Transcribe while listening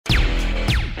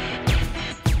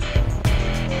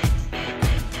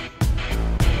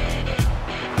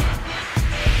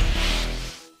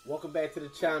back to the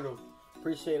channel.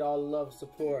 Appreciate all the love and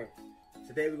support.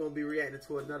 Today we're going to be reacting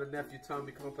to another Nephew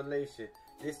Tommy compilation.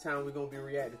 This time we're going to be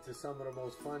reacting to some of the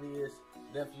most funniest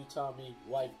Nephew Tommy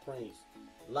wife pranks.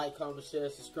 Like, comment,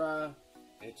 share, subscribe,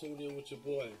 and tune in with your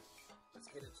boy. Let's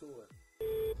get into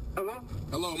it. Hello?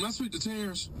 Hello, am I speak to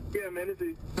Terrence? Yeah, man, it's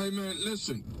he. Hey, man,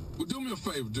 listen. Well, do me a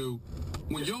favor, dude.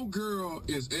 When your girl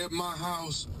is at my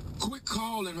house, quit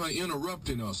calling her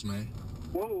interrupting us, man.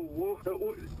 Whoa.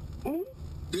 Who?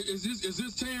 Is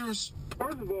this Terrence?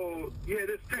 First of all, yeah,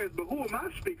 this Terrence, but who am I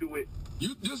speaking with?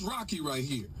 This Rocky right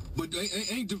here. But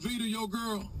ain't Davita your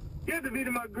girl? Yeah,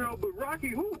 Davita my girl, but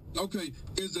Rocky who? Okay,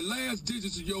 is the last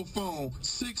digits of your phone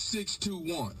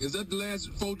 6621? Is that the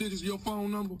last 4 digits of your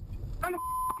phone number? How the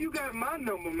you got my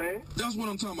number, man? That's what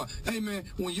I'm talking about. Hey, man,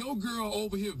 when your girl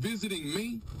over here visiting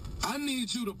me, I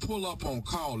need you to pull up on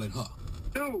calling her.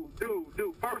 Dude.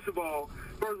 First of all,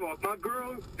 my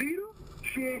girl, Vita,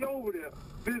 she ain't over there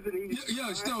visiting you.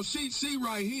 Yeah, no, she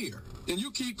right here. And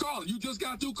you keep calling. You just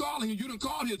got through calling her. You done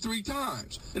called her 3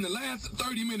 times. In the last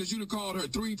 30 minutes, you done called her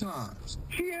 3 times.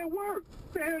 She at work.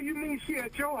 What the hell you mean she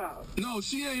at your house? No,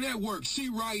 she ain't at work. She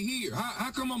right here.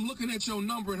 How come I'm looking at your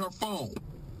number in her phone?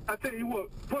 I tell you what,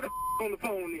 put her on the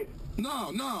phone then.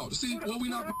 No. See, Put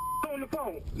her on the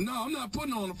phone. No, I'm not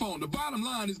putting her on the phone. The bottom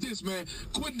line is this, man.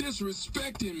 Quit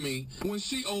disrespecting me when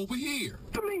she over here.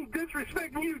 I mean,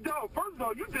 disrespecting you, dog. First of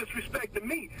all, you disrespecting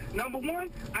me. Number one,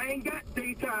 I ain't got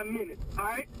daytime minutes, all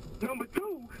right? Number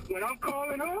two, when I'm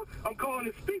calling her, I'm calling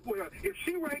to speak with her. If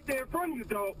she right there in front of you,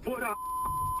 dog, put her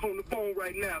on the phone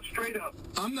right now, straight up.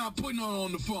 I'm not putting her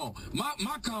on the phone.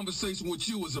 My conversation with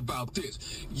you is about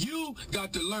this. You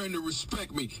got to learn to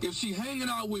respect me. If she hanging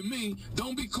out with me,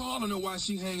 don't be calling her while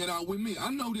she hanging out with me. I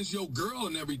know this your girl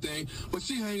and everything, but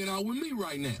she hanging out with me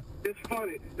right now. It's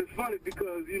funny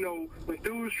because, you know, when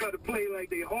dudes try to play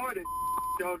like they hard at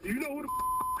dog, do you know who the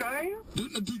I am? Do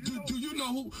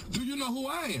you know who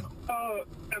I am?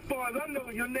 As far as I know,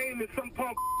 your name is some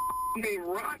punk named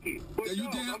Rocky. But yeah,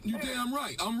 you damn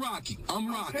right. I'm Rocky. I'm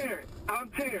Terrence.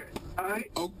 All right?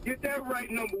 Oh. Get that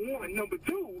right, number one. Number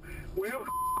two, well,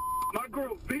 my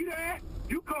girl Vita at,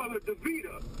 you call her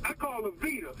Davita. I call her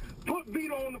Vita. Put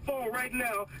Vita on the phone right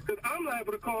now, because I'm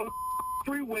liable to call her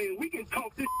three-way, and we can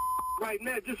talk this right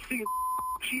now, just see if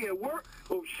she at work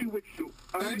or she with you.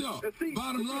 All right? Hey, dog,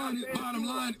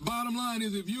 bottom line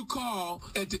is if you call,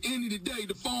 at the end of the day,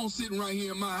 the phone's sitting right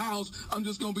here in my house, I'm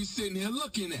just going to be sitting here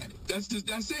looking at it. That's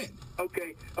it.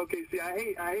 Okay, see, I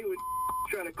hate when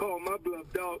trying to call my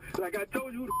bluff, dog. Like I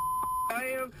told you who I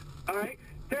am, all right?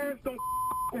 Terrence don't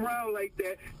around like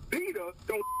that. Vita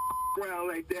don't around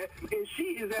like that, and she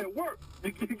is at work.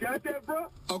 You got that, bro?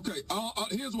 Okay,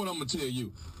 here's what I'm going to tell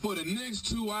you. For the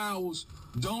next 2 hours,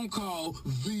 don't call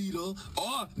Vita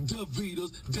or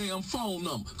Davita's damn phone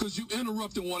number, because you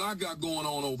interrupting what I got going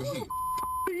on over here.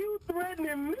 Are you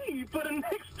threatening me for the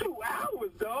next 2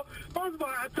 hours, dog? First of all,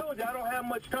 I told you I don't have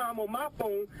much time on my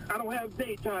phone. I don't have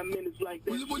daytime minutes like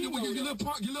that. Well, your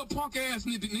little punk ass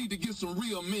need to get some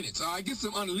real minutes, all right? Get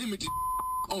some unlimited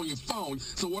on your phone.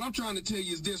 So what I'm trying to tell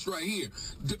you is this right here.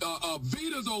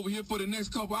 Vita's over here for the next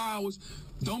couple hours.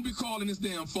 Don't be calling this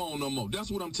damn phone no more.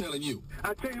 That's what I'm telling you.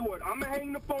 I tell you what, I'm going to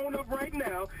hang the phone up right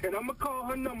now, and I'm going to call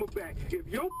her number back. If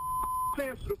your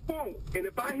answer the phone, and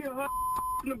if I hear her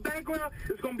in the background,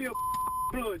 it's going to be a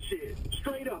bloodshed.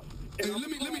 Straight up. Hey,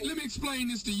 let me explain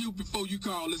this to you before you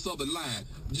call this other line.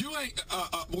 You ain't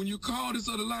when you call this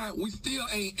other line, we still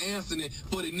ain't answering it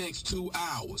for the next 2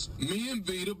 hours. Me and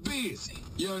Vita busy.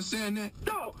 You understand that?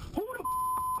 No, who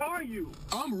the are you?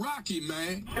 I'm Rocky,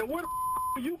 man. And where the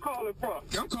are you calling from?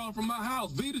 I'm calling from my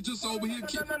house. Vita just over here.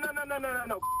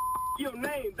 No. Your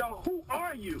name, dog. Who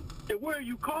are you? And where are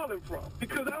you calling from?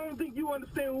 Because I don't think you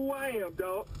understand who I am,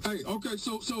 dog. Hey, okay,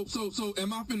 so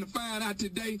am I finna find out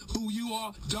today who you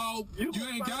are, dog? You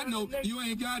ain't got no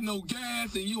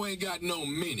gas and you ain't got no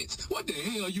minutes. What the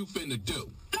hell you finna do?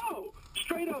 No,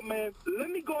 straight up, man. Let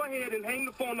me go ahead and hang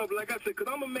the phone up, like I said, because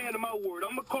I'm a man of my word.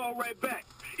 I'm gonna call right back.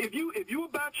 If you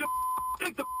about your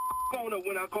take the phone up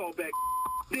when I call back,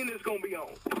 then it's gonna be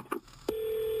on.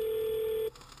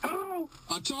 Hello?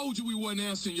 I told you we wasn't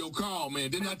answering your call,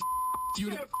 man. Didn't I you?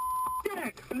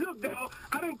 Yeah. Look, dog,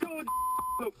 I done told you.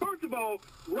 Look, first of all,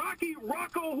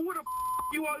 Rocco, who the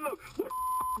you are? Look, what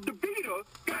the Vita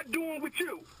got doing with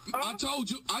you? I told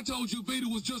you Vita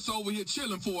was just over here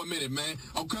chilling for a minute, man.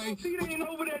 Okay? Vita ain't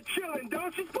over there chilling,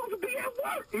 dog. She's supposed to be at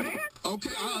work, man.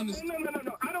 Okay, I understand.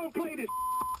 No. I don't play this.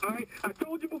 All right? I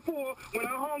told you before when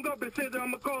I hung up and said that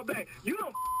I'm gonna call back. You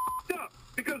don't up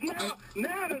because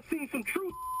now I done seen some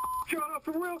truth. Y'all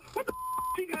for real? What the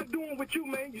she got doing with with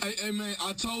you, man. Hey, man,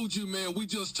 I told you, man, we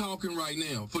just talking right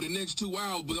now for the next 2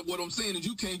 hours. But what I'm saying is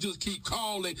you can't just keep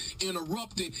calling,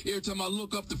 interrupting. Every time I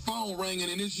look up, the phone ringing,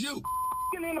 and it's you.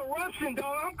 Interruption,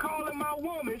 dog. I'm calling my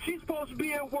woman. She's supposed to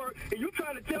be at work, and you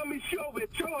trying to tell me she over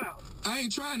at your house. I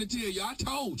ain't trying to tell you. I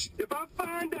told you. If I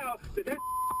find out that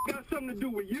got something to do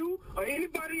with you or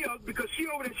anybody else because she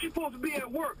over there, she's supposed to be at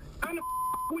work, how the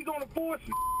we gonna force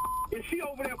you? And she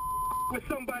over there with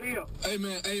somebody else. Hey,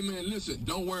 man, listen.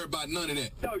 Don't worry about none of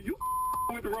that. No, you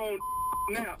with the wrong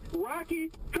now.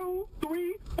 Rocky, 2,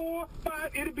 3, 4,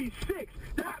 5, it'll be 6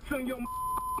 dots on your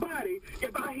body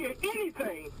if I hear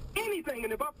anything,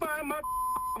 and if I find my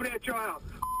over there at your house.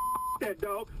 That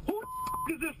dog. Who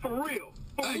is this for real?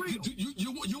 Hey,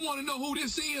 you want to know who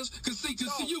this is? Cause see,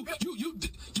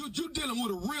 you dealing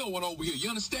with a real one over here. You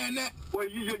understand that? Well,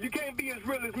 you can't be as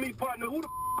real as me, partner. Who the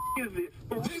is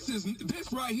this?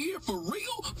 This right here for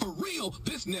real.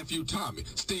 This Nephew Tommy,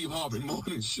 Steve Harvey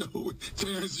Morning Show.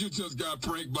 Terrence, you just got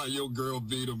pranked by your girl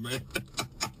Vita, man.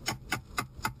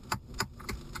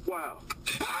 Wow.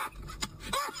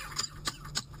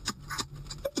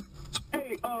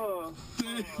 Hey,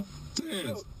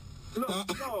 Terrence.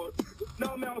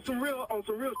 No, man, on some real.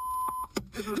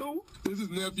 This is who? This is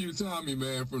Nephew Tommy,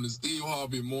 man, from the Steve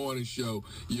Harvey Morning Show.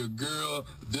 Your girl,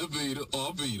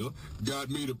 Vita, got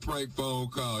me to prank phone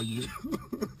call you.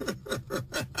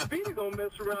 Vita gonna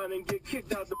mess around and get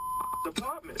kicked out the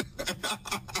department.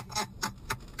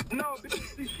 No,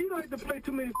 because she like to play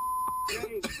too many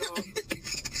games, dog.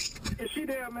 Is she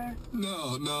there, man?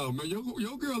 No, man.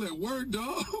 Your girl at work,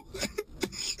 dog.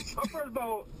 First of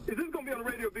all, is this going to be on the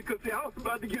radio? Because, see, I was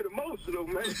about to get emotional,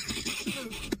 man.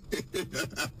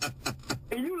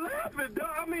 And you laughing, dog.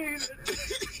 I mean,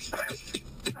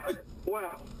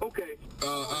 wow. Okay.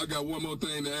 I got one more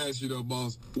thing to ask you, though,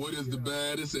 boss. What is the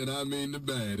baddest, and I mean the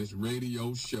baddest,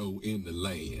 radio show in the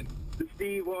land? The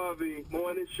Steve Harvey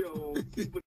Morning Show.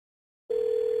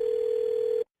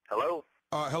 Hello?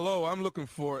 Hello, I'm looking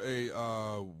for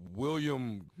a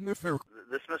William Nephew.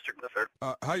 This is Mr. Clifford.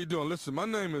 How you doing? Listen, my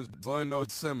name is Glenn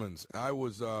Simmons. I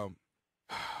was, I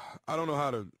don't know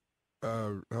how to,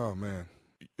 oh man.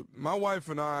 My wife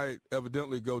and I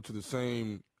evidently go to the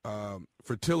same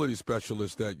fertility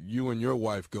specialist that you and your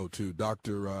wife go to,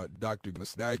 Dr.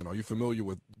 Stagg. Are you familiar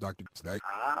with Dr. Stagg?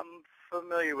 I'm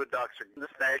familiar with Dr.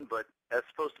 Stagg, but that's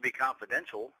supposed to be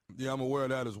confidential. Yeah, I'm aware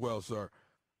of that as well, sir.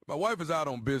 My wife is out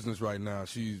on business right now.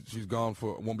 She's gone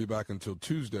won't be back until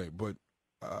Tuesday, but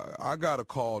I got a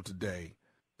call today,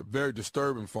 a very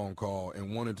disturbing phone call,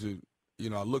 and wanted to,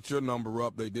 I looked your number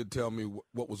up. They did tell me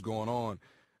what was going on,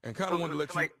 and kind of wanted to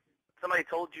let you. Somebody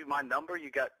told you my number? You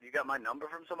got my number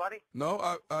from somebody?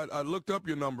 No, I looked up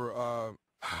your number.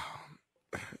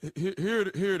 Here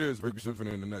it is, Rick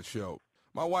Symphony in the nutshell.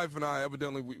 My wife and I,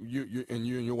 evidently, you and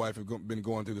your wife have been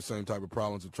going through the same type of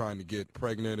problems of trying to get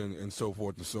pregnant and so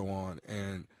forth and so on.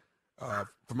 And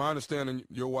from my understanding,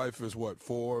 your wife is what,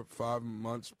 4 or 5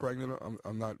 months pregnant?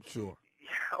 I'm not sure.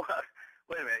 Yeah, well,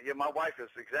 wait a minute. Yeah, my wife is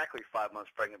exactly 5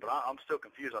 months pregnant, but I'm still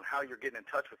confused on how you're getting in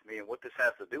touch with me and what this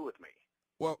has to do with me.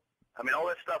 Well, I mean, all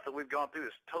that stuff that we've gone through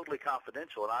is totally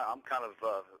confidential, and I'm kind of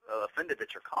offended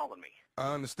that you're calling me.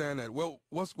 I understand that. Well,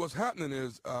 what's happening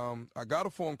is I got a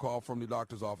phone call from the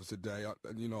doctor's office today.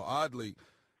 Oddly,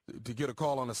 to get a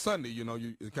call on a Sunday,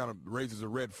 it kind of raises a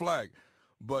red flag.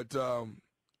 But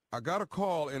I got a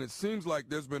call, and it seems like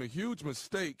there's been a huge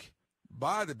mistake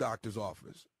by the doctor's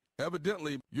office.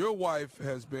 Evidently, your wife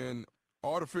has been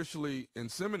artificially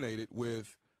inseminated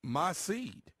with my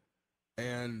seed,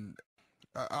 and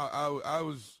I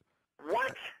was.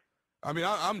 What? I mean,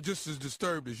 I'm just as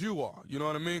disturbed as you are. You know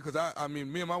what I mean? Because I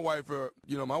mean, me and my wife are.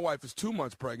 My wife is 2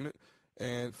 months pregnant,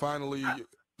 and finally.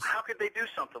 How could they do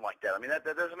something like that? I mean, that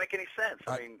doesn't make any sense.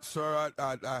 I mean, sir,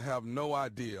 I have no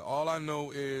idea. All I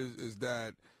know is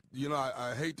that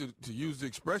I hate to use the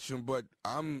expression, but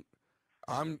I'm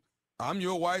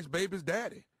your wife's baby's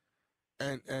daddy,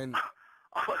 and.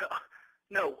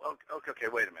 No. Okay.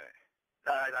 Wait a minute.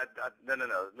 No.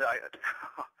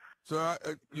 So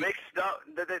mixed up.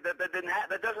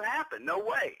 That doesn't happen. No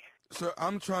way. Sir,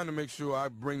 I'm trying to make sure I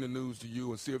bring the news to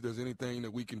you and see if there's anything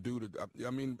that we can do to.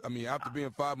 I mean, after being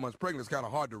 5 months pregnant, it's kind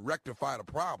of hard to rectify the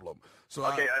problem. So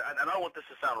okay, I don't want this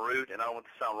to sound rude, and I don't want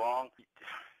this to sound wrong.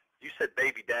 You said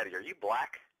baby daddy. Are you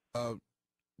black?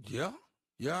 Yeah.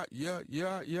 You're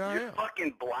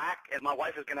fucking black, and my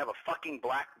wife is gonna have a fucking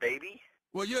black baby.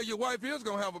 Well, yeah, your wife is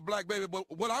gonna have a black baby, but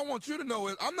what I want you to know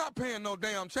is I'm not paying no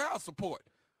damn child support.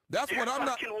 That's what I'm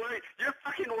not. Worried. You're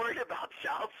fucking worried about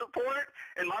child support,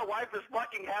 and my wife is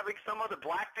fucking having some other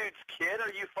black dude's kid? Are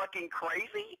you fucking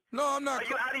crazy? No, I'm not. Are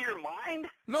you out of your mind?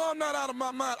 No, I'm not out of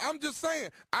my mind. I'm just saying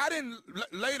I didn't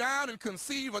lay down and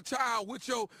conceive a child with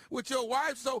your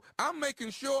wife, so I'm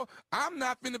making sure I'm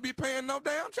not finna be paying no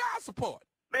damn child support.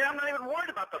 Man, I'm not even worried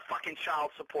about the fucking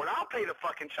child support. I'll pay the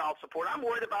fucking child support. I'm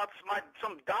worried about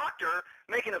some doctor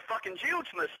making a fucking huge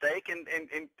mistake, and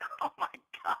oh my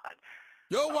God.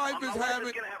 Your wife is my having...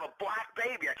 wife is going to have a black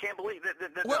baby. I can't believe that.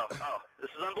 What? Oh,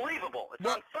 this is unbelievable. It's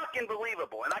What? unfucking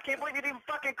believable. And I can't believe you didn't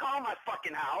fucking call my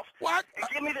fucking house What? and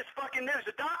give me this fucking news.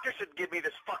 The doctor should give me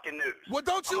this fucking news. Well,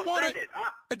 don't you want it? Offended.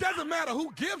 It doesn't matter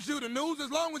who gives you the news as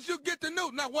long as you get the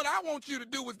news. Now, what I want you to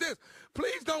do is this.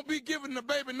 Please don't be giving the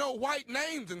baby no white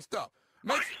names and stuff.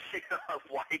 White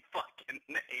fucking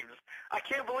names. I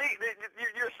can't believe that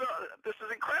you're so... This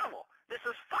is incredible. This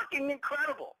is fucking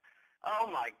incredible. Oh,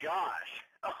 my gosh.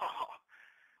 Oh.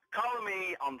 Calling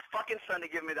me on fucking Sunday,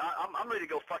 giving me the... I'm ready to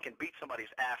go fucking beat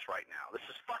somebody's ass right now. This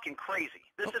is fucking crazy.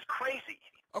 This is crazy.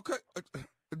 Okay,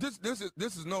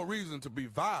 this is no reason to be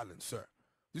violent, sir.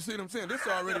 You see what I'm saying? This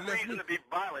already no lets reason me... to be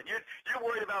violent. You're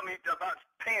worried about me, about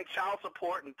paying child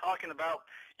support and talking about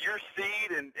your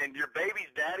seed and your baby's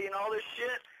daddy and all this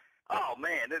shit. Oh,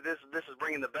 man, this is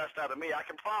bringing the best out of me. I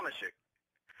can promise you.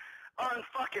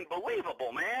 Unfucking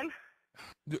believable, man.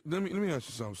 Let me ask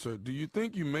you something, sir. Do you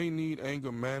think you may need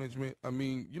anger management? I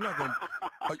mean, you're not gonna.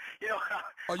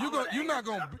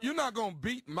 You're not gonna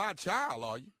beat my child,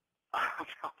 are you?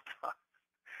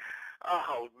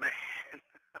 Oh man,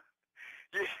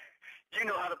 you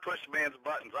know how to push man's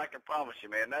buttons. I can promise you,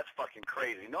 man. That's fucking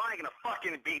crazy. No, I ain't gonna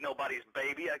fucking beat nobody's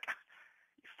baby. You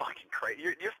fucking crazy.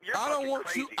 You're I don't want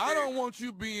crazy, you. dude. I don't want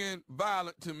you being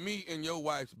violent to me and your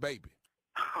wife's baby.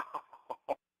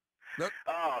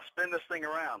 Oh, spin this thing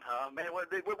around, huh? Man, where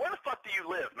the fuck do you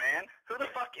live, man? Who the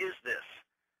fuck is this?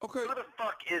 Okay. Who the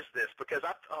fuck is this? Because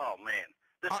oh, man,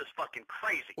 this is fucking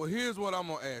crazy. Well, here's what I'm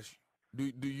going to ask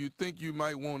you. Do you think you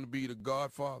might want to be the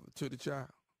godfather to the child?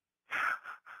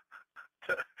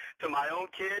 to my own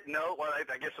kid? No. Well,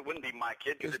 I guess it wouldn't be my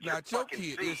kid. It's not your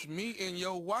kid. It's me and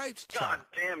your wife's child. God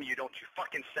damn you. Don't you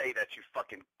fucking say that, you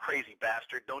fucking crazy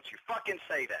bastard. Don't you fucking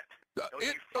say that. Don't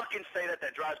you fucking say that.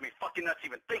 That drives me fucking nuts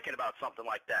even thinking about something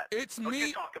like that. It's Don't me.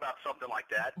 you talk about something like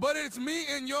that. But it's me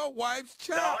and your wife's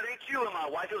No, child. it ain't you and my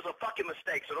wife. It was a fucking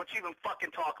mistake, so don't you even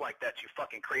fucking talk like that, you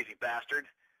fucking crazy bastard.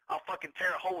 I'll fucking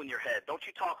tear a hole in your head. Don't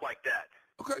you talk like that.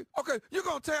 Okay. You're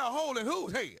going to tear a hole in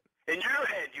whose head? In your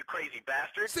head, you crazy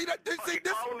bastard. See that? This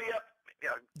calling me up.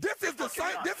 This is the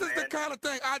same. This is the kind of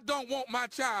thing I don't want my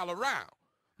child around.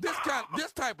 This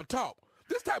type of talk.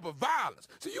 This type of violence.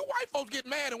 See, you white folks get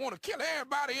mad and want to kill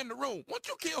everybody in the room. Once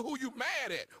you kill who you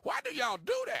mad at, why do y'all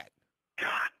do that?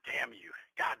 God damn you.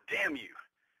 God damn you.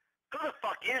 Who the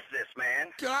fuck is this, man?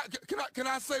 Can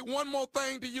I say one more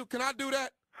thing to you? Can I do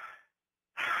that?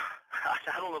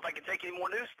 I don't know if I can take any more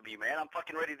news from you, man. I'm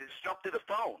fucking ready to just jump to the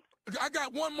phone. I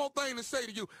got one more thing to say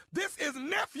to you. This is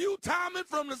Nephew Tommy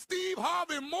from the Steve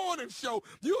Harvey Morning Show.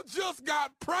 You just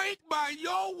got pranked by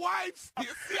your wife. Oh,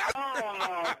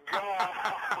 my God.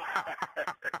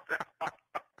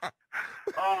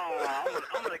 Oh,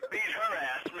 I'm going to beat her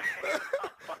ass, man. I'm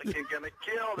fucking going to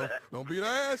kill that. Don't beat her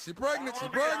ass. She's pregnant. She's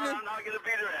pregnant. I'm not going to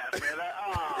beat her ass, man.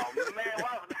 Oh, man.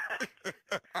 What?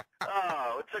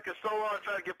 Oh, it took us so long to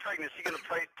try to get pregnant. She's going to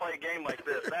play a game like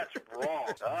this. That's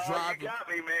wrong. Oh, you got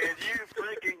me, man. You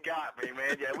freaking got me,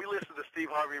 man. Yeah, we listen to the Steve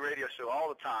Harvey radio show all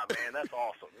the time, man. That's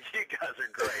awesome. You guys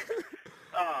are great.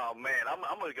 Oh, man.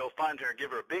 I'm going to go find her and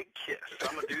give her a big kiss.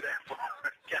 I'm going to do that for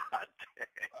her. God damn.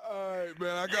 All right,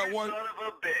 man. I got one. Son of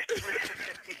a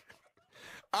bitch.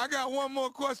 I got one more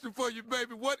question for you,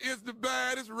 baby. What is the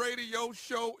baddest radio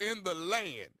show in the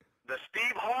land? The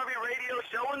Steve Harvey radio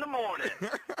show in the morning.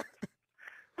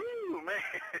 Ooh,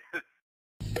 man.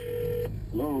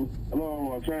 Hello,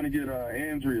 I'm trying to get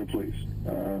Andrea, please.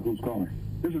 Who's calling?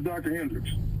 This is Dr.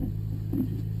 Hendricks.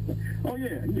 Oh,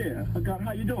 yeah.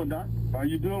 How you doing, Doc? How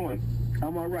you doing?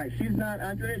 I'm all right.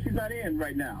 Andrea, she's not in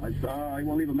right now. You want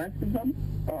to leave a message or something?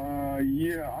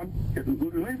 Yeah.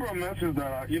 Leave her a message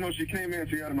that, she came in,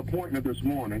 she had an appointment this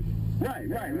morning.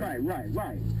 Right.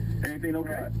 Anything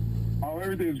okay? Oh,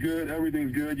 everything's good.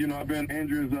 I've been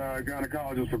Andrea's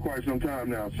gynecologist for quite some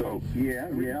time now, so. Yeah,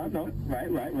 I know.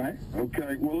 Right.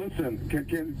 Okay, well, listen, can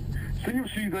see if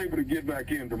she's able to get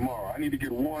back in tomorrow. I need to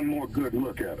get one more good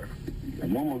look at her.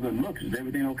 And one more good look? Is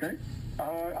everything okay?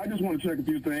 I just want to check a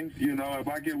few things. If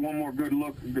I get one more good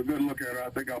look at her, I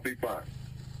think I'll be fine.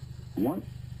 What?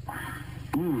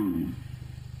 Don't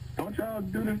y'all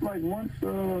do this like once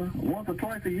or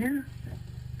twice a year?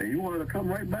 And you want her to come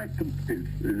right back to,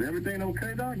 is everything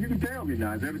okay, Doc? You can tell me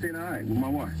now. Is everything all right with my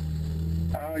wife?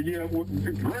 Yeah, well,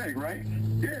 it's Greg, right?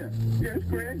 Yeah, it's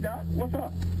Greg, Doc. What's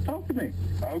up? Talk to me.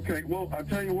 Okay, well, I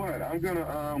tell you what, I'm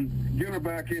gonna get her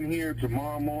back in here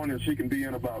tomorrow morning. She can be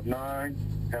in about 9.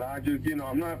 And I just,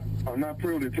 I'm not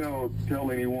privy to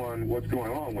tell anyone what's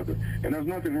going on with her. And there's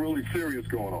nothing really serious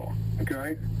going on.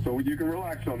 Okay, so you can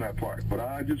relax on that part. But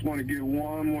I just want to get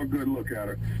one more good look at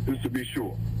her, just to be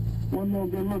sure. One more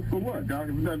good look for what, Doc?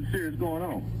 If nothing serious going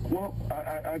on. Well,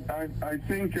 I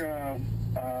think.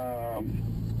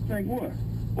 Think what?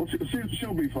 Well,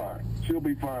 she'll be fine. She'll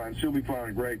be fine. She'll be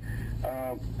fine, Greg.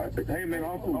 Hey, man,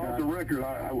 off the record,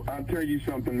 I'll tell you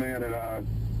something, man, and I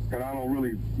don't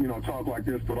really, talk like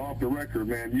this, but off the record,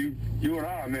 man, you and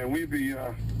I, man, we're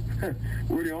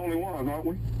the only ones, aren't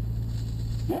we?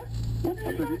 What?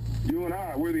 I said, you and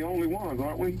I, we're the only ones,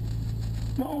 aren't we?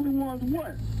 The only ones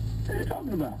what? What are you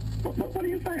talking about? What are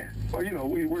you saying? Well,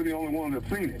 we're the only ones that've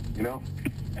seen it,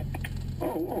 Whoa.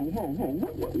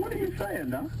 What are you saying,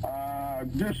 now?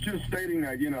 Just stating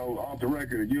that, off the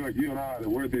record, you and I, that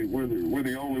we're the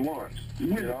only ones,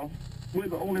 We're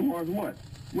the only ones what?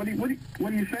 What are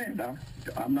you saying, Doc?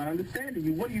 I'm not understanding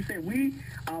you. What are you saying? We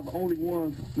are the only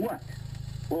ones what?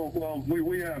 Well,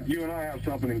 you and I have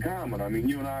something in common. I mean,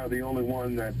 you and I are the only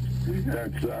one that's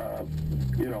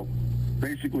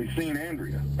basically seen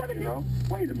Andrea.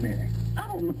 Wait a minute. I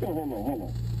don't know. Hold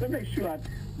on. Let me make sure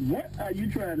what are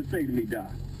you trying to say to me, Doc?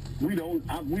 We the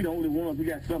only ones. We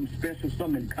got something special,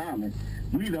 something in common.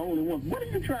 We the only ones. What are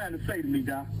you trying to say to me,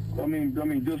 Doc? I mean,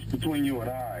 just between you and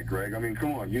I, Greg. I mean,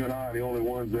 come on. You and I are the only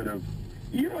ones that have...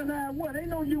 You and I what? Ain't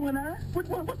no you and I. What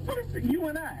is it? You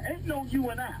and I? Ain't no you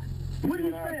and I. What are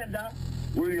you saying, Doc?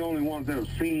 We're the only ones that have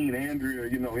seen Andrea,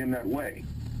 in that way.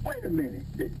 Wait a minute.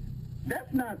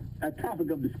 That's not a topic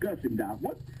of discussion, Doc.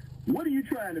 What are you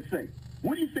trying to say?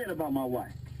 What are you saying about my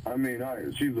wife? I mean,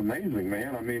 she's amazing,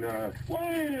 man. I mean, Whoa.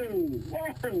 I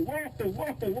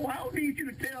don't need you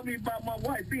to tell me about my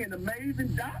wife being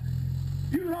amazing, Doc.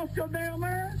 You lost your damn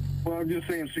mind? Well, I'm just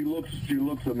saying she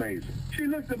looks amazing. She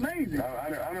looks amazing.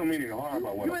 I don't mean any harm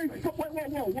by what I'm saying.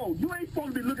 Whoa. You ain't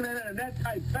supposed to be looking at her in that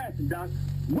type fashion, Doc.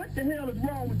 What the hell is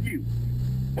wrong with you?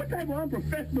 What type of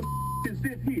unprofessional is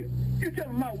this here? You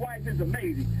telling my wife is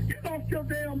amazing. You lost your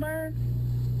damn mind?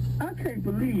 I can't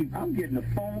believe I'm getting a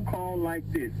phone call like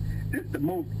this. This is the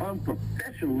most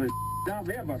unprofessional I've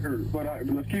ever heard. But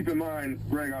let's keep in mind,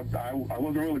 Greg, I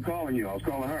wasn't really calling you. I was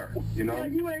calling her, Well,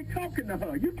 you ain't talking to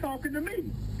her. You're talking to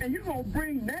me. And you going to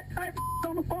bring that type of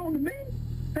on the phone to me?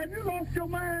 Have you lost your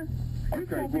mind? You're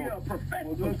going to be a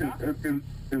professional, listen,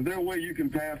 is there a way you can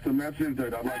pass the message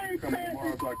that I'd like to come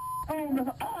tomorrow?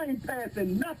 I ain't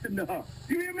passing nothing to her.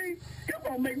 You hear me? You're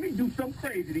going to make me do something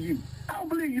crazy to you. I don't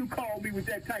believe you called me with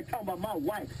that type talking about my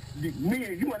wife. Me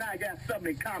and you and I got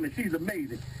something in common. She's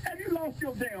amazing. Have you lost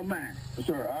your damn mind?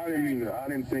 Sir, I didn't mean that. I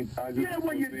didn't think. I just. Yeah,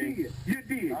 well, you did. You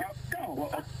did. I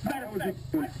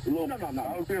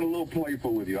was being a little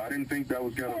playful with you. I didn't think that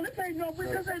was going to... Oh, this ain't no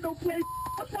play.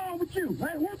 What's wrong with you?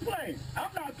 Hey, we're playing.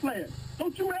 I'm not playing.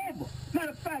 Don't you ever. Matter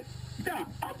of fact, Doc,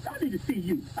 I need to see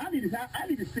you. I need to have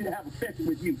a session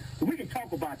with you so we can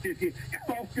talk about this here. You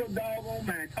lost your doggone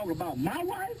mind talking about my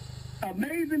wife?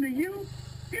 Amazing to you?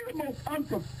 You're the most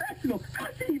unprofessional. How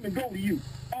she even go to you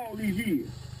all these years?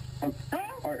 All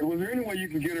right, was there any way you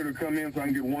can get her to come in so I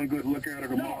can get one good look at her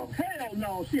tomorrow? No, hell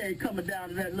no, she ain't coming down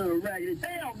to that little raggedy.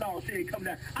 Hell no, she ain't coming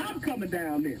down. I'm coming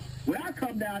down there. When I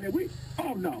come down there,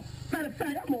 oh no. Matter of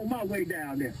fact, I'm on my way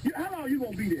down there. How long you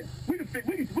gonna be there? We can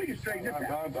straighten this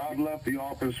out. I've left the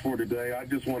office for today. I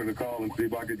just wanted to call and see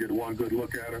if I could get one good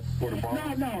look at her for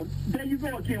tomorrow. No. There you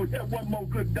go again with that one more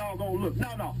good doggone look.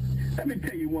 No. Let me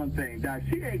tell you one thing, Doc.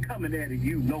 She ain't coming there to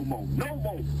you no more. No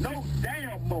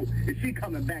damn more is she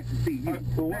coming back to see you.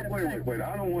 Wait.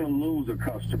 I don't want to lose a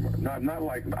customer. Not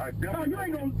like... No, you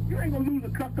ain't gonna lose a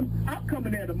customer. I'm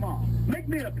coming there tomorrow. Make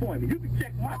me an appointment. You can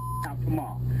check my out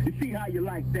tomorrow and see how you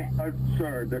like that.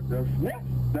 Sir, what?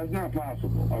 That's not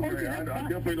possible. Okay, I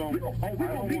definitely don't... I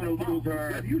don't want to lose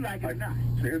her. Whether you like it or not.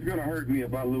 It's going to hurt me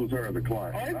if I lose her as a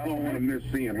client. I don't want to miss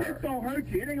seeing her. It's going to hurt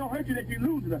you. It ain't going to hurt you that you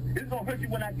lose her. It's going to hurt you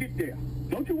when I get there.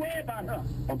 Don't you worry about her.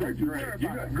 Okay,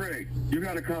 Greg, you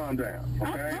got to calm down,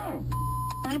 okay?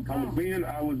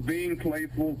 I was being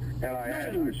playful, and I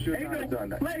should not have done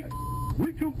that.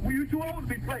 You too old to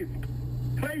be playful.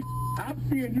 I'm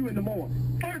seeing you in the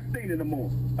morning. First thing in the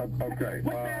morning. Okay.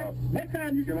 What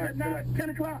time you get now? 10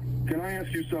 o'clock? Can I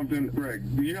ask you something, Greg?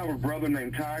 Do you have a brother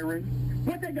named Tyron?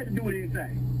 What they got to do with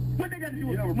anything? What they got to do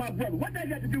with my brother? What they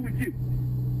got to do with you?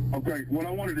 Okay, what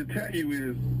I wanted to tell you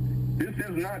is This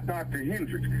is not Dr.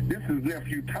 Hendricks. This is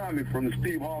Nephew Tommy from the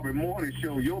Steve Harvey Morning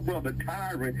Show. Your brother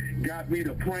Tyron got me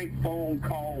to prank phone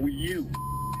call you.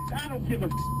 I don't give a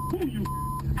who you.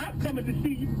 I'm coming to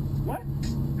see you. What?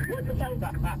 What you talking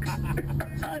about?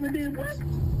 I did what?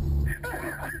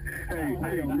 Hey,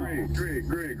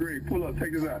 Greg, pull up,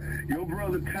 take this out. Your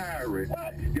brother Tyron.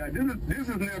 Yeah, this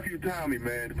is Nephew Tommy,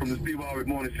 man, from the Steve Harvey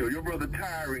Morning Show. Your brother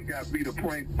Tyron got me to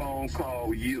prank phone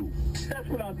call you. That's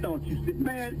what I thought you said,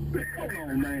 man. Hold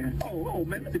on, man. Oh,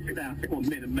 man, let me sit down for a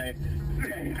minute, man.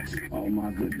 Oh,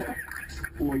 my goodness.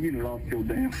 Boy, you done lost your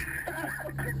damn.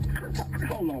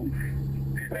 Hold on.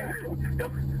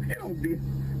 You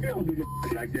don't do no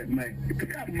like that, man.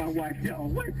 That's my wife, y'all.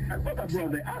 What my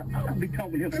brother? I'm gonna be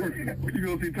talking to him first. You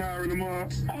gonna see Tyron tomorrow?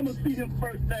 I'm gonna see him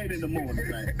first thing in the morning,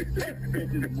 man.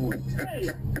 In the morning.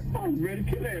 Hey, I'm ready to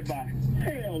kill everybody.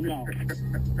 Hell no.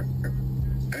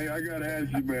 Hey, I gotta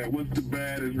ask you, man, what's the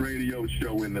baddest radio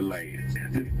show in the land?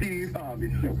 The Steve Harvey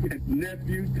Show.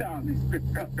 Nephew Tommy.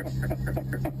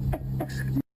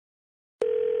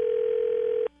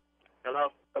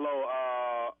 Hello,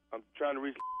 I'm trying to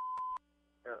reach.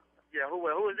 Yeah, who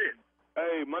is this?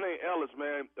 Hey, my name Ellis,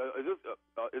 man. Is this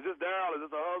Daryl? Is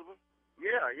this her husband?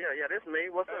 Yeah, this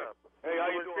me. What's up? Hey, how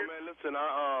you doing, man? Listen,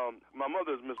 my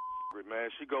mother is Miss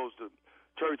man. She goes to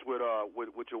church with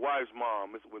your wife's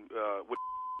mom, with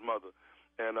mother,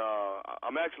 and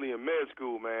I'm actually in med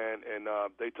school, man. And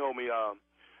they told me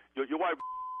your wife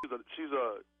she's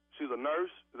a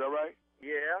nurse. Is that right?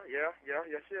 Yeah.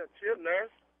 She's a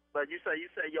nurse. But you say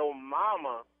your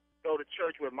mama go to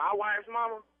church with my wife's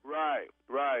mama? Right.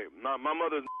 My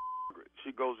mother's she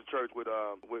goes to church with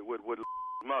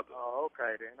mother. Oh,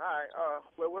 okay then. All right.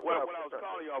 What's what up? I was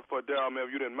calling y'all for, Daryl, man,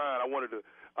 if you didn't mind, I wanted to.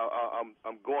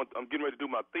 I'm getting ready to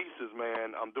do my thesis,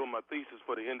 man. I'm doing my thesis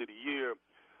for the end of the year,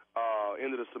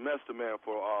 end of the semester, man,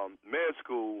 for med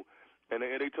school, and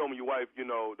they told me your wife,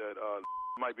 that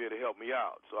might be able to help me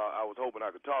out. So I was hoping I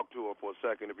could talk to her for a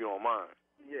second, if you don't mind.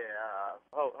 Yeah.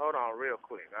 Hold on, real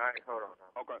quick. All right, hold on.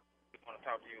 Okay. I want to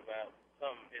talk to you about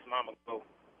something his mama go.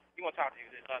 You want to talk to you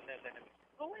this?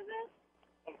 Who is this?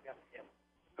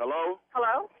 Hello?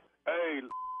 Hello? Hey.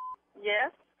 Yes?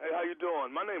 Hey, how you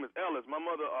doing? My name is Ellis. My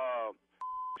mother,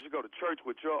 she go to church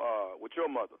with your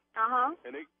mother. Uh-huh.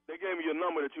 And they gave me your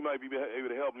number that you might be able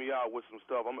to help me out with some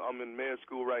stuff. I'm in med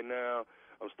school right now.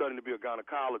 I'm studying to be a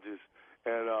gynecologist.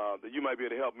 And you might be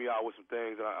able to help me out with some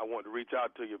things, and I wanted to reach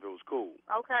out to you if it was cool.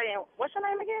 Okay, and what's your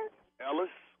name again?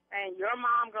 Ellis. And your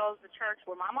mom goes to church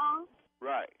with my mom?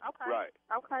 Right. Okay. Right.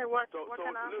 Okay, what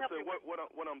can I help you with?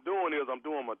 What I'm doing is I'm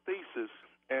doing my thesis,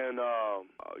 and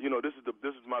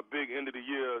this is my big end of the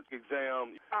year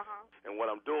exam. Uh-huh. And what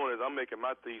I'm doing is I'm making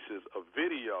my thesis a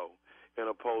video as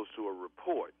opposed to a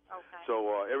report. Okay.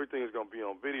 So everything is going to be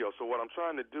on video. So what I'm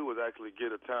trying to do is actually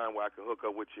get a time where I can hook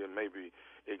up with you and maybe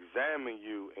examine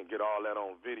you and get all that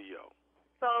on video.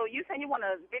 So you saying you want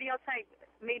to videotape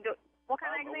me do what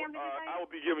kind of exam did you say? I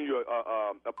will be giving you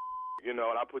and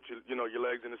I put your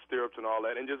legs in the stirrups and all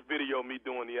that, and just video me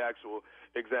doing the actual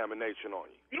examination on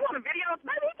you. You want to video?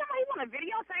 Maybe you want to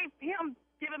videotape him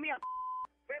giving me a.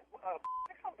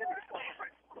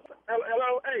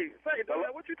 Hello, hey, say,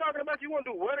 dude, what you talking about? You want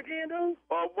to do what again, dude?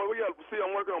 Well, yeah, see,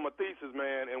 I'm working on my thesis,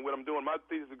 man, and what I'm doing, my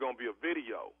thesis is going to be a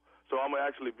video. So I'm going to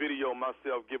actually video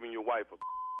myself giving your wife a.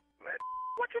 Man,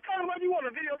 what you talking about? You want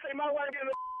to videotape my wife giving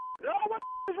a. No, what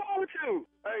is wrong with you?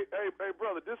 Hey,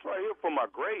 brother, this right here for my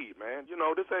grade, man.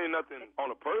 This ain't nothing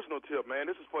on a personal tip, man.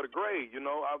 This is for the grade,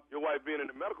 your wife being in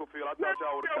the medical field, I thought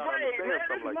y'all would have kind of understand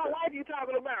something like that. This is my wife you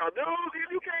talking about, dude. If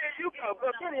you can't, you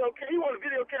want to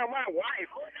video camera my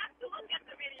wife. Who got to look at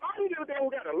the video? All you do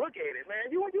got to look at it, man.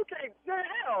 You can't,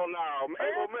 hell no, man. Hey,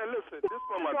 well, man, listen, this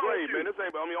for my grade, man. This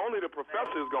ain't, only the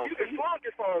professor is going to see. You can flunk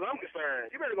as far as I'm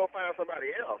concerned. You better go find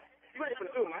somebody else. You ain't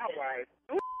gonna do my wife.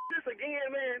 Who this again,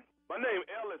 man? My name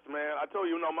Ellis, man. I told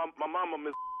you, my mama,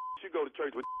 Miss, she go to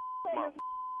church with mom.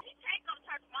 She can't go to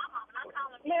church with my mom, and I'm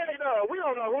calling me. Man, we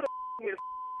don't know who the Miss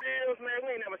is, man.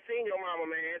 We ain't never seen your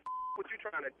mama, man. What you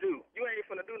trying to do? You ain't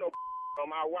finna do no on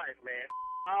my wife, man.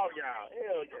 All y'all.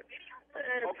 Hell yeah.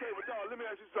 Man. Okay, but y'all, let me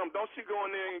ask you something. Don't she go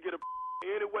in there and get a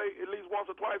anyway, at least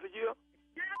once or twice a year?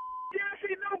 Yeah,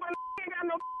 she do, but ain't got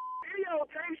no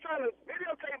videotape trying to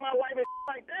videotape my wife and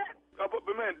like that. But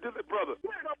man, this is brother. You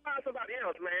better go find somebody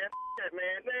else, man. That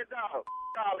man, dog.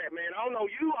 All that, man. I don't know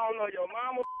you. I don't know your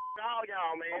mama. All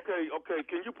y'all, man. Okay.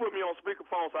 Can you put me on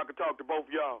speakerphone so I can talk to both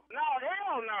of y'all? No,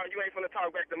 hell no. You ain't finna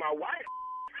talk back to my wife.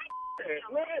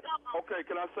 Okay,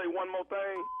 can I say one more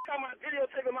thing? Talking about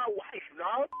videotaping my wife,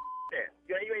 dog.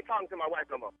 You ain't talking to my wife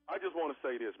no more. I just want to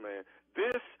say this, man.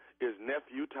 This It's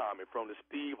Nephew Tommy from the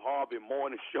Steve Harvey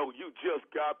Morning Show. You just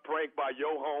got pranked by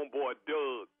your homeboy,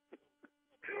 Doug.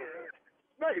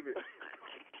 Baby.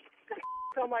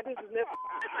 Talking about this is Nephew.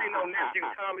 This ain't no Nephew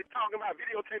Tommy talking about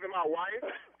videotaping my wife.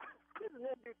 This is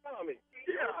Nephew Tommy.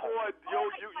 Yeah, boy,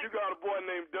 you got a boy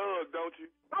named Doug, don't you?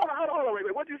 Hold on,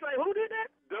 wait. What you say? Who did that?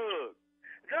 Doug.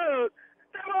 Doug,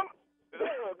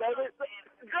 baby.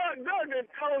 Doug and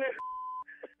Tony.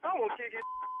 I'm gonna kick his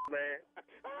man.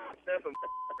 That's some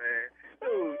man.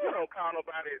 Dude, you don't call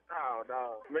nobody. Oh,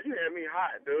 dog. Man, you had me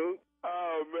hot, dude.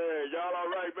 Oh, man. Y'all all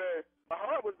right, man? My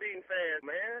heart was beating fast,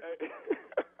 man.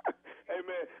 Hey,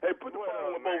 man. Hey, put the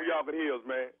phone on both y'all heels,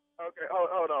 man. Okay,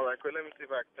 hold on right quick. Let me see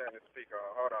if I can turn the speaker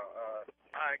on. Hold on.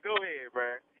 All right, go ahead,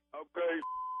 man. Okay.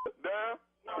 Down?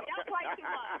 No, y'all play too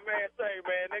much. Man, say,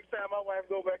 man, next time my wife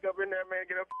go back up in there, man,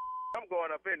 get up. I'm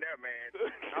going up in there, man.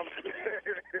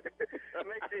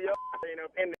 Make sure your ain't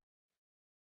up in there.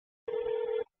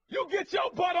 You get your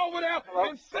butt over there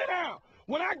and sit down.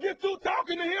 When I get through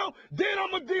talking to him, then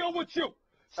I'm going to deal with you.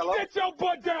 Sit your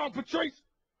butt down, Patrice.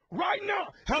 Right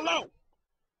now. Hello.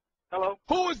 Hello?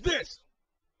 Who is this?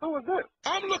 Who is this?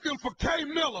 I'm looking for K.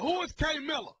 Miller. Who is K.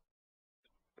 Miller?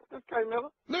 This K. Miller?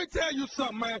 Let me tell you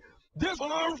something, man. This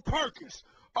Irv Perkins.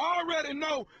 I already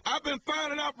know I've been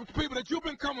finding out from people that you've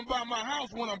been coming by my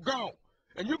house when I'm gone.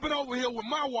 And you've been over here with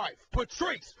my wife,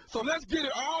 Patrice. So let's get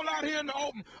it all out here in the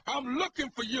open. I'm looking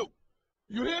for you.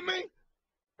 You hear me?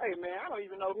 Hey, man, I don't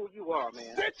even know who you are,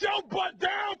 man. Sit your butt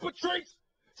down, Patrice.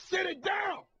 Sit it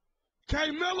down.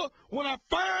 K. Miller, when I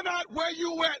find out where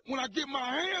you at, when I get my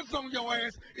hands on your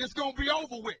ass, it's going to be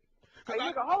over with. Hey,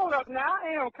 nigga, hold up now.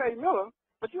 I am K. Miller,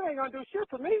 but you ain't going to do shit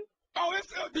to me. Oh,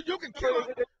 it's you can kill her.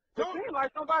 It seems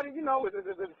like somebody, you know, is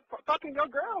fucking your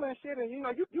girl and shit, and, you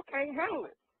know, you can't handle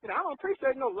it. You know, I don't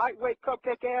appreciate no lightweight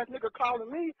cupcake-ass nigga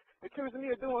calling me, accusing me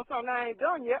of doing something I ain't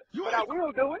done yet, but I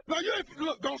will do it. No, you ain't,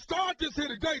 look, don't start this here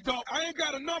today, dog. I ain't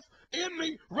got enough in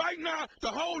me right now to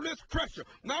hold this pressure.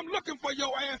 Now, I'm looking for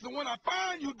your ass, and when I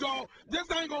find you, dog, this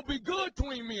ain't going to be good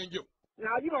between me and you.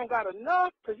 Now, you don't got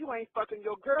enough because you ain't fucking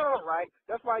your girl right.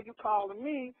 That's why you calling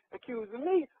me, accusing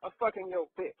me of fucking your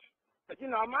bitch. But, you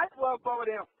know, I might as well go over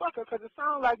there and fuck her because it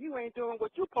sounds like you ain't doing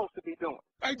what you supposed to be doing.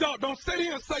 Hey, dog, don't sit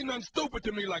here and say nothing stupid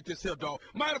to me like this here, dog.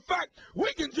 Matter of fact,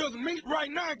 we can just meet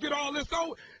right now and get all this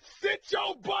over. Sit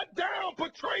your butt down,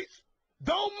 Patrice.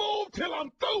 Don't move till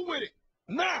I'm through with it.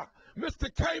 Now, Mr.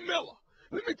 K. Miller,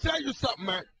 let me tell you something,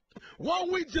 man. Why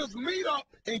don't we just meet up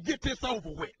and get this over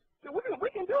with? We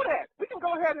can do that. We can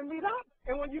go ahead and meet up.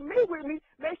 And when you meet with me,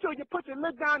 make sure you put your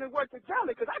lip down and work your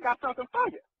jelly because I got something for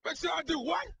you. Make sure I do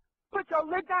what? Put your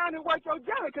lip down and work your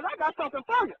jelly because I got something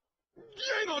for you.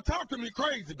 You ain't gonna talk to me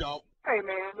crazy, dog. Hey,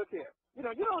 man, look here. You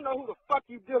know, you don't know who the fuck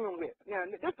you dealing with. Now,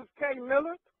 this is K.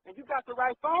 Miller, and you got the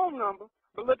right phone number.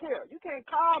 But look here, you can't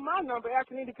call my number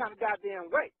acting any kind of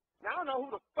goddamn way. Now, I don't know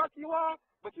who the fuck you are,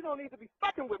 but you don't need to be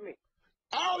fucking with me.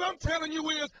 All I'm telling you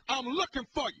is I'm looking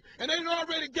for you. And they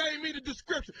already gave me the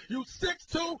description. You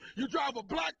 6'2", you drive a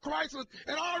black Chrysler,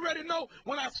 and I already know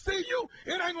when I see you,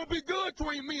 it ain't going to be good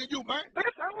between me and you, man.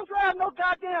 Bitch, I don't drive no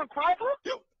goddamn Chrysler.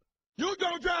 You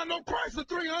don't drive no Chrysler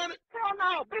 300? Hell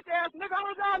no, bitch-ass nigga, I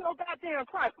don't drive no goddamn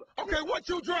Chrysler. Okay, what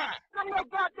you drive? None of your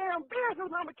goddamn business,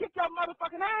 I'm going to kick your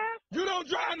motherfucking ass. You don't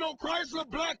drive no Chrysler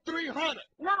Black 300?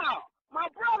 No,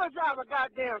 my brother drives a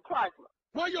goddamn Chrysler.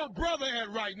 Where your brother at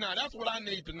right now? That's what I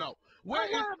need to know. Don't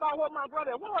worry about what my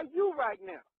brother is. Where are you right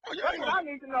now? Oh, That's what I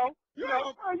need to know. Where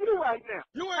are you right now?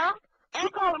 You ain't. You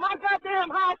calling my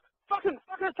goddamn house, fucking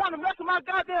trying to mess with my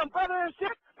goddamn brother and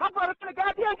shit? My brother finna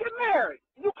goddamn get married.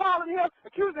 You calling him,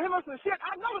 accusing him of some shit?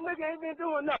 I know the nigga ain't been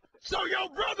doing nothing. So your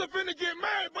brother finna get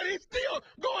married, but he's still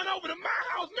going over to my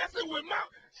house messing with my...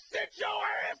 Sit your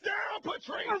ass down,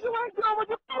 Patrice. Because you ain't doing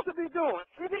what you're supposed to be doing.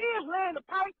 If he is laying the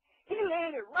pipe, he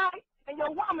laying it right. And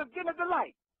your woman's getting the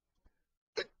light.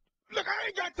 Look, I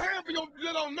ain't got time for your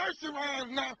little nursery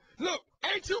rhymes now. Look,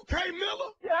 ain't you K.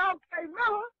 Miller? Yeah, I'm K.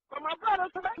 Miller, but my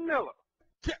brother's K. Miller.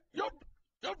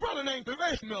 Your brother named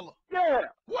K. Miller? Yeah.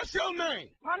 What's your name?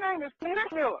 My name is Peter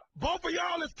Miller. Both of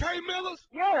y'all is K. Millers?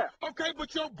 Yeah. Okay,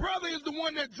 but your brother is the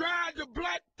one that drives the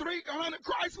black 300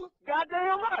 Chrysler?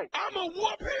 Goddamn right. I'ma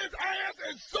whoop his ass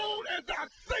as soon as I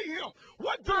see him.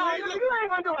 What do he look? You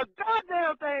ain't gonna do a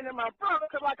goddamn thing to my brother,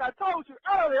 because like I told you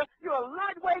earlier, you're a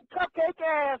lightweight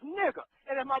cupcake-ass nigga.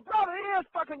 And if my brother is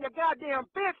fucking your goddamn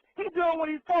bitch, he doing what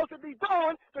he's supposed to be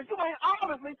doing, because you ain't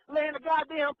obviously laying the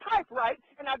goddamn pipe right.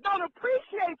 And I don't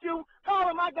appreciate you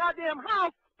calling my goddamn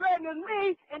house, threatening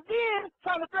me, and then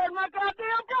trying to threaten my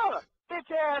goddamn brother.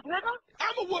 Bitch-ass nigga.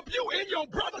 I'ma whoop you and your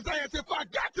brother's ass if I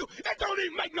got to. It don't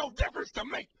even make no difference to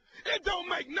me. It don't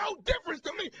make no difference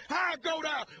to me how I go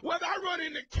down. Whether I run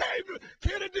into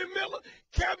Kennedy Miller,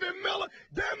 Kevin Miller,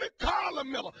 damn it, Carla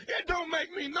Miller. It don't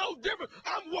make me no difference.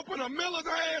 I'm whooping a Miller's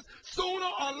ass sooner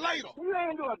or later. You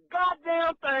ain't doing a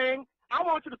goddamn thing. I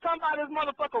want you to come by this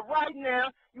motherfucker right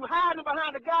now. You hiding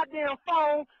behind the goddamn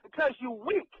phone because you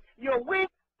weak. You're weak,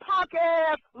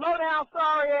 punk-ass, low-down,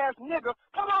 sorry-ass nigga.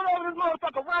 Come on over this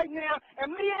motherfucker right now,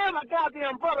 and me and my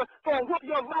goddamn brother gonna whoop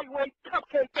your lightweight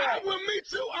cupcake ass. I will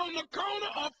meet you on the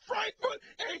corner of Frankfurt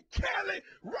and Kelly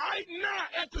right now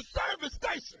at the service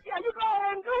station. Yeah, you go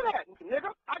ahead and do that, nigga.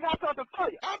 I got something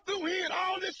for you. I'm through hearing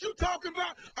all this you talking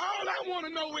about. All I want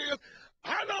to know is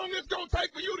how long it's going to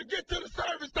take for you to get to the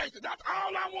service station. That's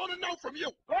all I want to know from you.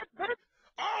 What?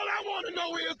 All I want to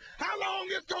know is how long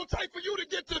it's going to take for you to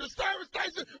get to the service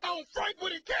station on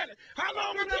Frankfurt and Kelly. How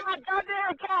long I'm is it? in my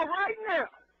goddamn car right now.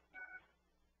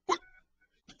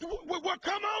 Well,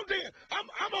 come on then. I'm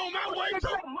on my way to.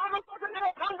 Motherfucker,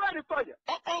 I'm ready for you.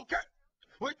 Okay.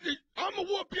 Well, I'm going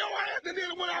to whoop your ass, and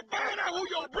then when I find out who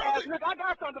your brother is. Nigga, I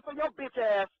got something for your bitch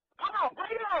ass. Come on, bring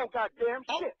it on, goddamn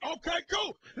shit. Okay,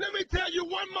 cool. Let me tell you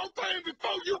one more thing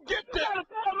before you get there. You gotta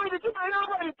tell me that you ain't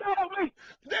already told me.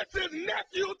 This is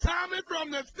Nephew Tommy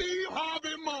from the Steve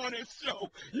Harvey Morning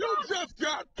Show. You just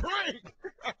got pranked.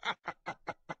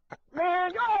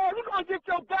 Man, you gonna get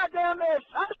your goddamn ass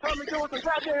shot from me doing some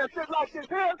goddamn shit like this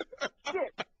here.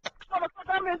 Shit.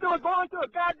 Motherfucker, I'm into going to a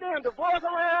goddamn divorce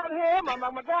around here. My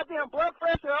goddamn blood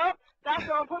pressure up. That's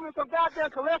gonna put me some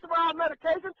goddamn cholesterol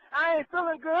medication. I ain't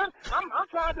feeling good. I'm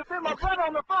trying to fit my brother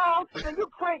on the phone, and you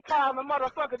crank calling the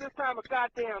motherfucker this time of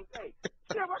goddamn day.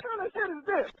 Shit, what kind of shit is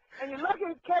this? And you're lucky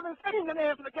Kevin Senior didn't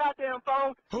answer the goddamn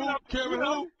phone. Who? Kevin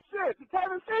who? Shit,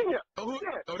 Kevin Senior. Oh,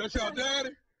 shit. Oh, that's your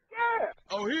daddy? Yeah.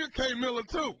 Oh, here's K. Miller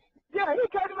too. Yeah, he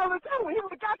came over too. He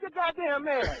would have got your goddamn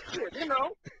man. Shit, you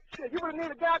know. Shit, you would have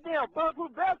needed a goddamn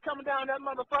bulletproof vest coming down that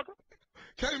motherfucker.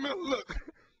 K. Miller, look.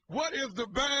 What is the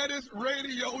baddest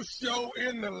radio show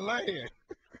in the land?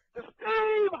 The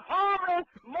Steve Harvey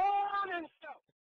Morning